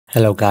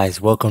Hello guys,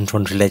 welcome to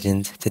Unwanted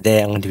Legends.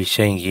 Today I'm going to be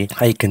showing you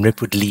how you can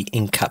rip or delete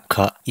in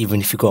CapCut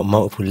even if you've got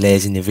multiple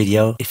layers in the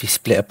video. If you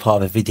split a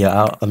part of a video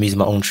out, I'm using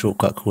my own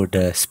shortcut called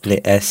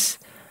split S,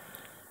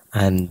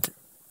 and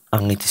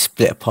I'm going to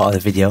split a part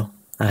of the video.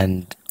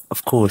 And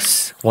of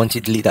course, once you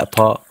delete that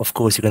part, of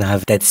course you're going to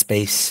have dead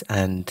space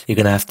and you're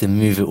going to have to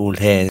move it all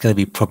here. It's going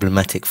to be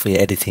problematic for your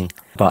editing.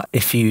 But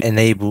if you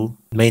enable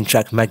main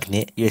track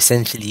magnet, you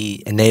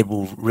essentially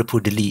enable rip or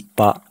delete,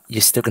 but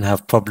you're still going to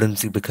have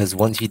problems because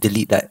once you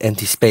delete that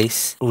empty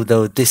space,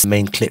 although this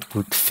main clip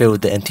would fill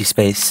the empty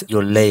space,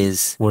 your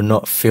layers will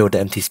not fill the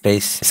empty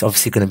space. It's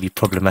obviously going to be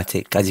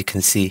problematic, as you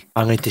can see.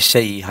 I'm going to show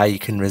you how you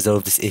can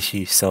resolve this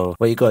issue. So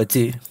what you got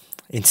to do,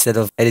 instead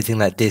of editing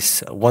like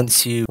this,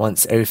 once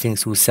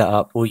everything's all set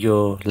up, all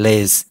your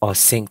layers are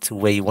synced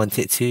where you want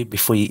it to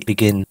before you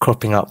begin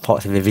cropping out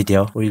parts of the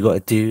video, all you got to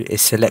do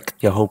is select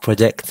your whole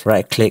project,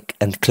 right click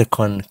and click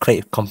on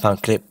create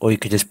compound clip, or you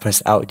could just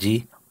press Alt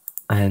G.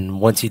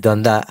 And once you've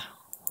done that,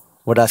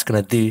 what that's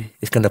going to do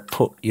is going to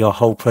put your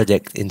whole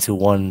project into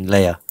one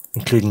layer,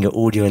 including your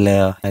audio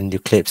layer and your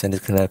clips, and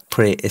it's going to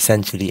put it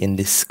essentially in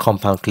this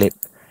compound clip.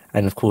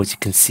 And of course you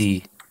can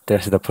see the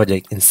rest of the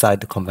project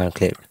inside the compound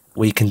clip.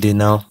 What you can do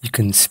now, you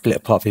can split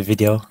apart your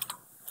video,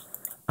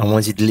 and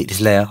once you delete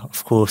this layer,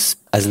 of course,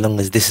 as long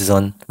as this is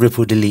on, rip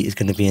or delete is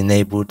going to be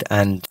enabled.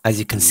 And as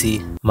you can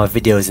see, my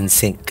video is in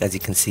sync. As you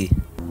can see,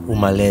 all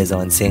my layers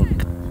are in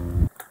sync,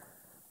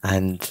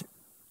 and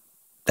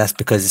that's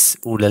because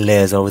all the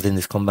layers are within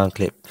this compound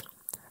clip.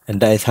 And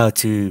that is how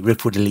to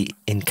rip or delete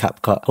in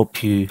CapCut.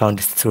 Hope you found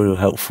this tutorial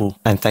helpful,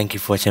 and thank you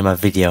for watching my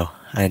video,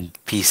 and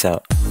peace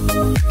out.